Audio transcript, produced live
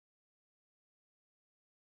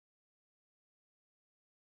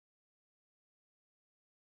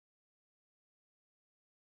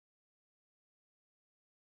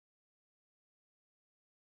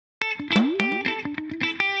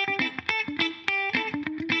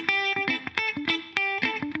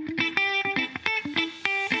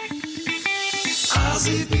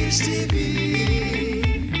ABTV.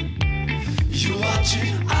 You're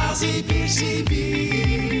watching ABTV.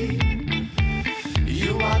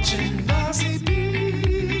 You're watching ABTV.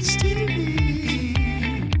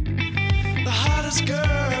 The hottest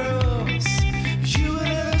girls you will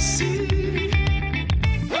ever see.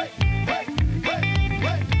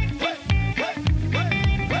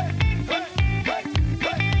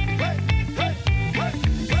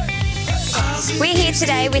 We're here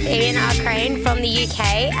today with Ian R. Crane from the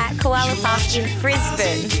UK at Koala Park in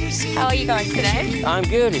Brisbane. How are you going today? I'm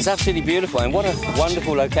good. It's absolutely beautiful, and what a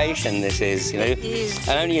wonderful location this is. You know, it is.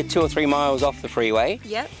 And only 2 or 3 miles off the freeway.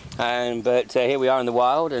 Yep. But here we are in the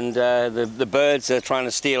wild, and the birds are trying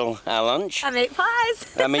to steal our lunch. Our meat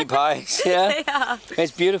pies. Our meat pies, yeah. They are.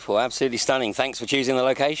 It's beautiful, absolutely stunning. Thanks for choosing the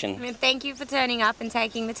location. I mean, thank you for turning up and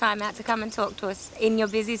taking the time out to come and talk to us. In your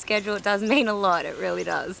busy schedule, it does mean a lot, it really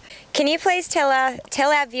does. Can you please tell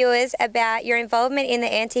our viewers about your involvement in the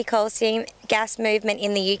anti-coal seam gas movement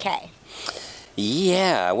in the UK?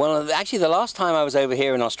 Yeah, well, actually the last time I was over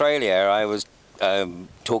here in Australia, I was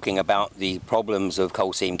talking about the problems of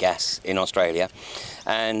coal seam gas in Australia,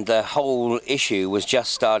 and the whole issue was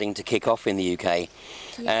just starting to kick off in the UK.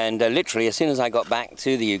 Yeah. And literally as soon as I got back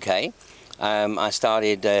to the UK, I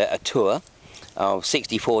started a tour of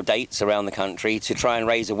 64 dates around the country to try and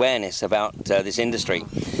raise awareness about this industry,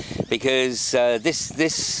 because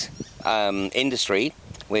this industry,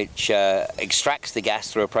 which extracts the gas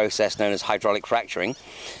through a process known as hydraulic fracturing.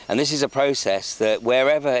 And this is a process that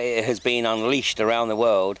wherever it has been unleashed around the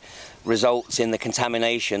world results in the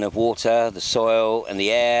contamination of water, the soil and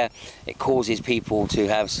the air. It causes people to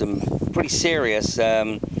have some pretty serious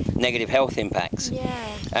negative health impacts.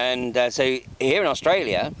 Yeah. And so here in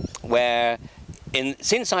Australia, where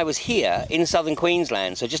since I was here in southern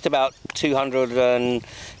Queensland, so just about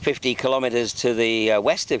 250 kilometres to the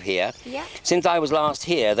west of here, yeah. Since I was last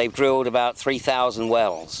here, they've drilled about 3,000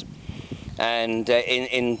 wells. And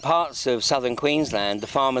in parts of southern Queensland, the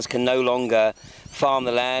farmers can no longer farm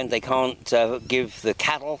the land. They can't give the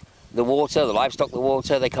cattle the water, the livestock the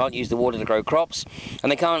water. They can't use the water to grow crops, and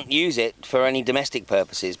they can't use it for any domestic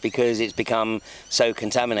purposes because it's become so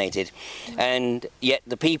contaminated. And yet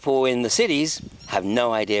the people in the cities have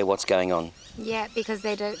no idea what's going on. Yeah, because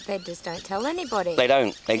they just don't tell anybody. They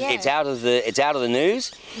don't. Yeah. It's out of the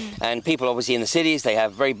news, and people obviously in the cities, they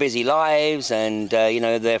have very busy lives, and you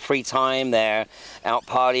know, their free time, they're out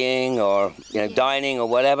partying or dining or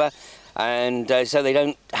whatever. And so they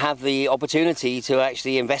don't have the opportunity to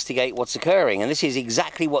actually investigate what's occurring. And this is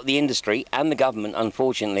exactly what the industry and the government,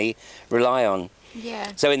 unfortunately, rely on.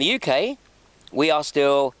 Yeah. So in the UK, we are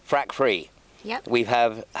still frack-free. Yep. We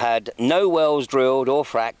have had no wells drilled or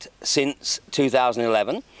fracked since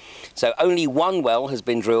 2011. So only 1 well has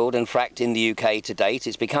been drilled and fracked in the UK to date.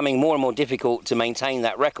 It's becoming more and more difficult to maintain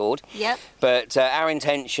that record. Yep. But our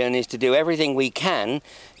intention is to do everything we can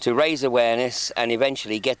to raise awareness and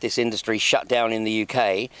eventually get this industry shut down in the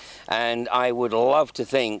UK. And I would love to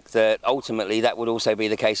think that ultimately that would also be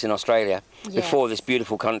the case in Australia, yes, before this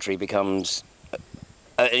beautiful country becomes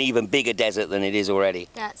an even bigger desert than it is already.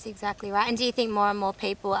 That's exactly right. And do you think more and more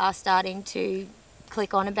people are starting to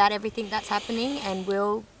click on about everything that's happening and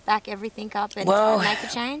will back everything up and try and make a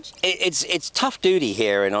change? It's tough duty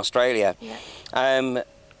here in Australia. Yeah.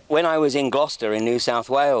 When I was in Gloucester in New South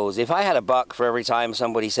Wales, if I had a buck for every time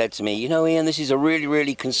somebody said to me, you know, Ian, this is a really,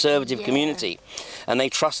 really conservative community, and they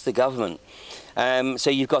trust the government. So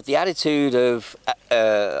you've got the attitude of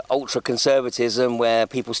ultra-conservatism, where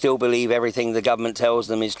people still believe everything the government tells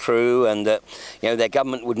them is true, and that their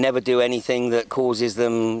government would never do anything that causes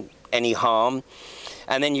them any harm.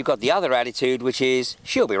 And then you've got the other attitude, which is,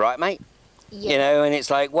 she'll be right, mate. Yeah. And it's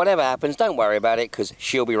like, whatever happens, don't worry about it, because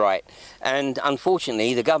she'll be right. And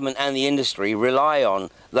unfortunately, the government and the industry rely on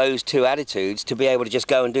those two attitudes to be able to just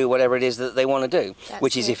go and do whatever it is that they want to do,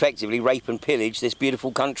 which is effectively rape and pillage this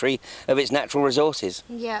beautiful country of its natural resources.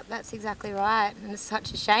 Yeah, that's exactly right. And it's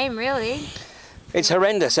such a shame, really. It's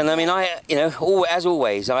horrendous. And I mean, as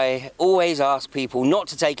always, I always ask people not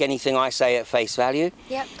to take anything I say at face value,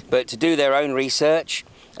 but to do their own research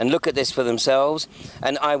and look at this for themselves.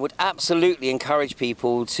 And I would absolutely encourage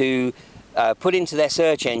people to put into their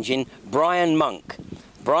search engine Brian Monk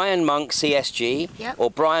CSG,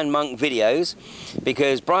 or Brian Monk videos,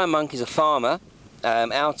 because Brian Monk is a farmer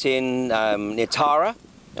out in near Tara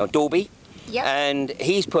or Dalby. Yep. And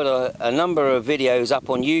he's put a number of videos up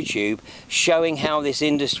on YouTube showing how this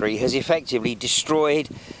industry has effectively destroyed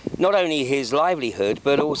not only his livelihood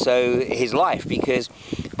but also his life, because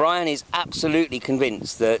Brian is absolutely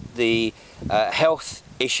convinced that the health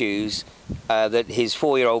issues that his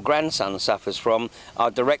 4-year-old grandson suffers from are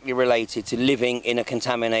directly related to living in a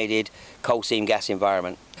contaminated coal seam gas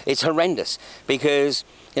environment. It's horrendous because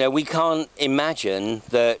we can't imagine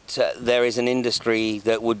that there is an industry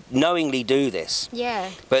that would knowingly do this. Yeah.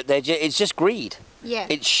 But it's just greed. Yeah.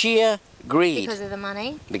 It's sheer greed. Because of the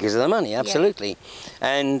money? Because of the money, absolutely.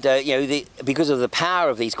 Yeah. And, because of the power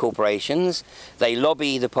of these corporations, they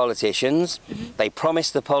lobby the politicians, they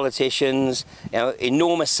promise the politicians,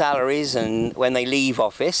 enormous salaries and when they leave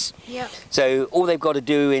office. Yeah. So all they've got to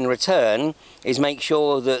do in return is make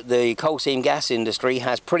sure that the coal seam gas industry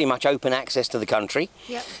has pretty much open access to the country,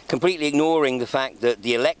 completely ignoring the fact that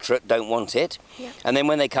the electorate don't want it. And then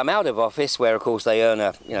when they come out of office, where of course they earn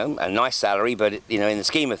a nice salary, but in the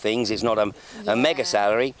scheme of things it's not a mega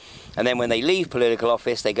salary, and then when they leave political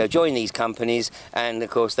office they go join these companies, and of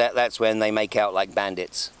course that's when they make out like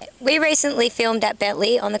bandits. We recently filmed at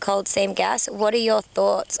Bentley on the coal seam gas. What are your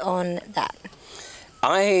thoughts on that?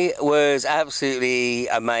 I was absolutely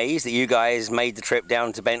amazed that you guys made the trip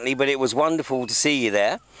down to Bentley, but it was wonderful to see you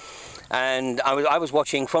there. And I was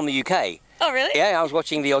watching from the UK. Oh, really? Yeah, I was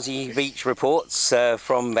watching the Aussie Beach reports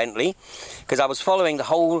from Bentley, because I was following the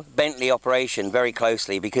whole Bentley operation very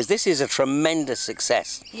closely, because this is a tremendous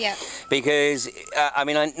success. Yeah. Because,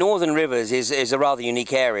 Northern Rivers is a rather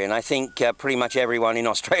unique area, and I think pretty much everyone in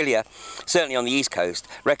Australia, certainly on the East Coast,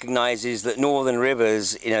 recognises that Northern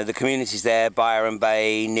Rivers, the communities there, Byron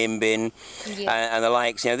Bay, Nimbin, and the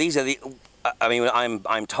likes, these are the...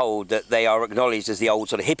 I'm told that they are acknowledged as the old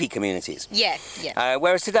sort of hippie communities. Yeah, yeah.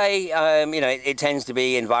 Whereas today, it tends to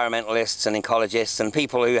be environmentalists and ecologists and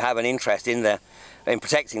people who have an interest in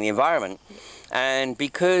protecting the environment. And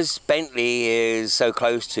because Bentley is so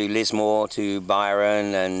close to Lismore, to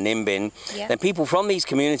Byron and Nimbin, then people from these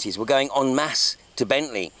communities were going en masse to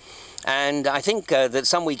Bentley. And I think that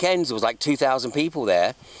some weekends there was like 2,000 people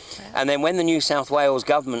there. And then when the New South Wales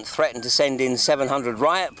government threatened to send in 700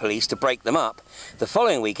 riot police to break them up, the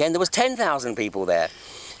following weekend there was 10,000 people there.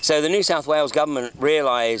 So the New South Wales government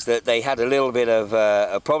realised that they had a little bit of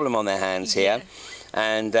a problem on their hands here,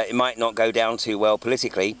 and it might not go down too well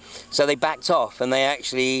politically. So they backed off and they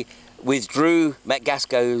actually withdrew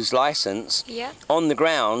Metgasco's licence on the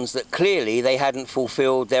grounds that clearly they hadn't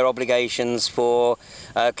fulfilled their obligations for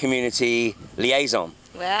community liaison.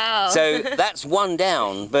 Wow. So that's one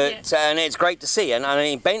down, but and it's great to see. And I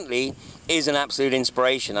mean, Bentley is an absolute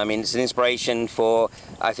inspiration. I mean, it's an inspiration for,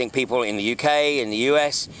 I think, people in the UK, in the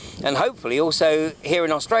US, and hopefully also here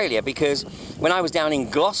in Australia, because when I was down in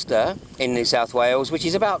Gloucester in New South Wales, which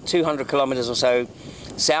is about 200 kilometres or so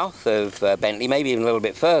south of Bentley, maybe even a little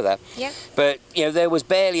bit further, but there was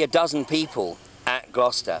barely a dozen people at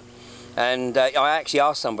Gloucester. And I actually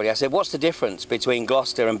asked somebody, I said, what's the difference between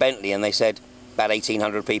Gloucester and Bentley? And they said, about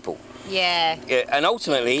 1,800 people. Yeah. And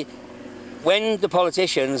ultimately, when the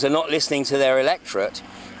politicians are not listening to their electorate,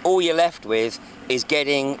 all you're left with is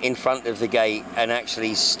getting in front of the gate and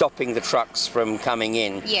actually stopping the trucks from coming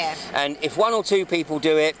in. Yeah. And if 1 or 2 people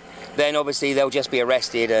do it, then obviously they'll just be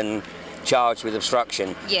arrested and charged with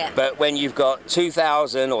obstruction. Yeah. But when you've got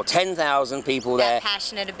 2,000 or 10,000 people there,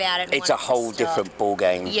 passionate about it, it's a whole different ball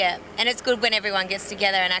game. Yeah, and it's good when everyone gets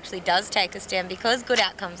together and actually does take a stand, because good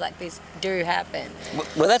outcomes like this do happen.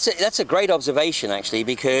 Well, that's a great observation actually,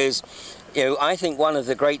 because I think one of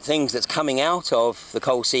the great things that's coming out of the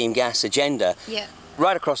coal seam gas agenda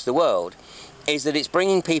right across the world is that it's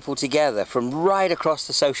bringing people together from right across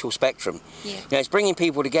the social spectrum. Yeah. It's bringing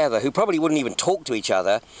people together who probably wouldn't even talk to each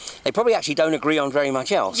other. They probably actually don't agree on very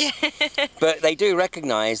much else. Yeah. But they do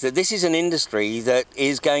recognise that this is an industry that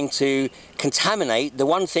is going to contaminate the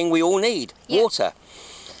one thing we all need, water.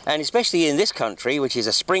 And especially in this country, which is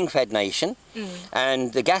a spring-fed nation,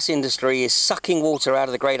 and the gas industry is sucking water out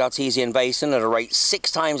of the Great Artesian Basin at a rate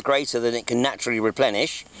 6 times greater than it can naturally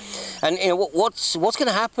replenish. And what's going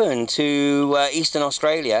to happen to Eastern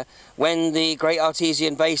Australia when the Great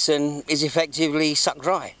Artesian Basin is effectively sucked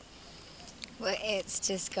dry? Well, it's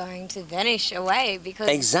just going to vanish away, because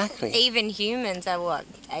even humans are, what,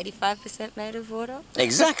 85% made of water?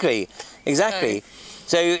 Exactly.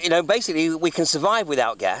 So, basically we can survive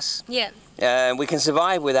without gas. Yeah. We can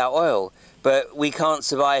survive without oil, but we can't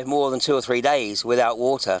survive more than 2 or 3 days without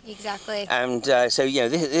water. Exactly. And so,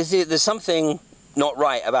 there's something not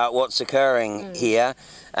right about what's occurring here.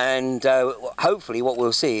 And hopefully what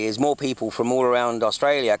we'll see is more people from all around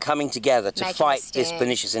Australia coming together to fight this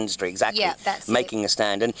pernicious industry. Exactly. Yeah, making a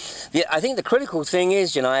stand. And I think the critical thing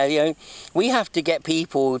is, Janaya, we have to get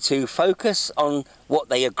people to focus on what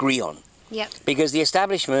they agree on. Yep. Because the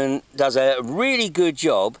establishment does a really good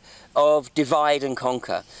job of divide and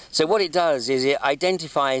conquer. So what it does is it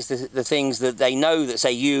identifies the things that they know that,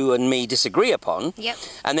 say, you and me disagree upon, Yep.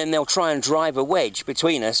 and then they'll try and drive a wedge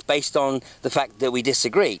between us based on the fact that we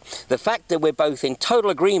disagree. The fact that we're both in total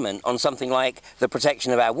agreement on something like the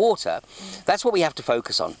protection of our water, that's what we have to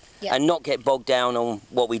focus on, Yep. and not get bogged down on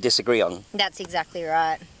what we disagree on. That's exactly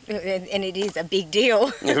right. And it is a big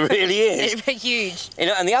deal. It really is. It's huge. You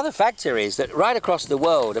know, and the other factor is that right across the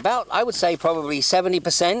world, about, I would say, probably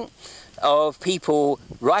 70% of people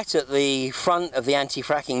right at the front of the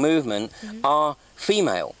anti-fracking movement are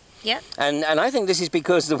female. Yep. And I think this is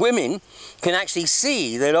because the women can actually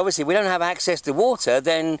see that obviously we don't have access to water,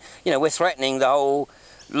 then, you know, we're threatening the whole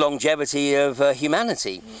longevity of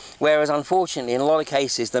humanity. Whereas unfortunately in a lot of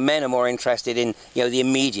cases the men are more interested in, you know, the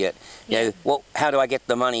immediate, you know, how do I get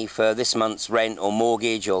the money for this month's rent or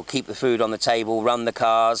mortgage, or keep the food on the table, run the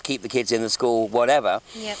cars, keep the kids in the school, whatever.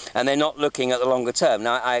 Yep. And they're not looking at the longer term.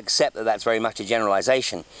 Now I accept that that's very much a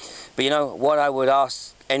generalization, but you know what I would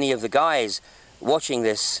ask any of the guys watching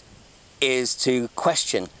this is to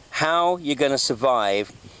question how you're going to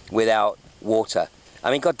survive without water.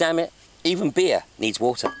 I mean, God damn it, even beer needs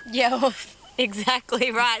water. Yeah,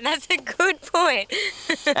 exactly right. And that's a good point.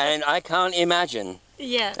 And I can't imagine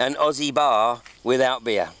Yeah. an Aussie bar without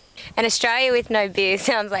beer. And Australia with no beer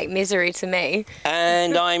sounds like misery to me.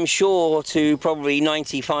 And I'm sure to probably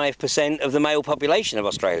 95% of the male population of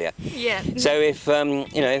Australia. Yeah. So if, you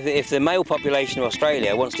know, if the male population of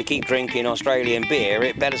Australia wants to keep drinking Australian beer,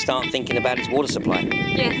 it better start thinking about its water supply.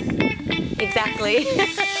 Yes, exactly.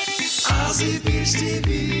 Aussie Beach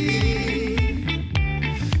TV.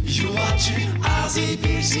 You're watching Aussie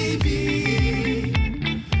Beach TV.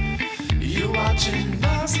 You're watching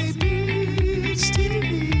Aussie Beach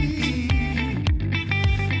TV.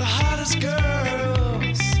 The hottest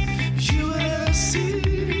girls you will ever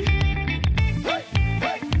see. Hey,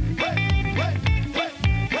 hey, hey, hey, hey,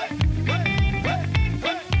 hey, hey, hey,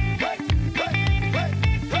 hey,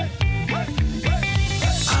 hey, hey.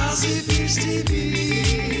 Aussie Beach TV.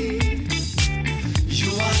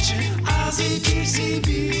 You're watching Aussie Beach TV.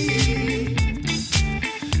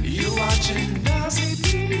 You're watching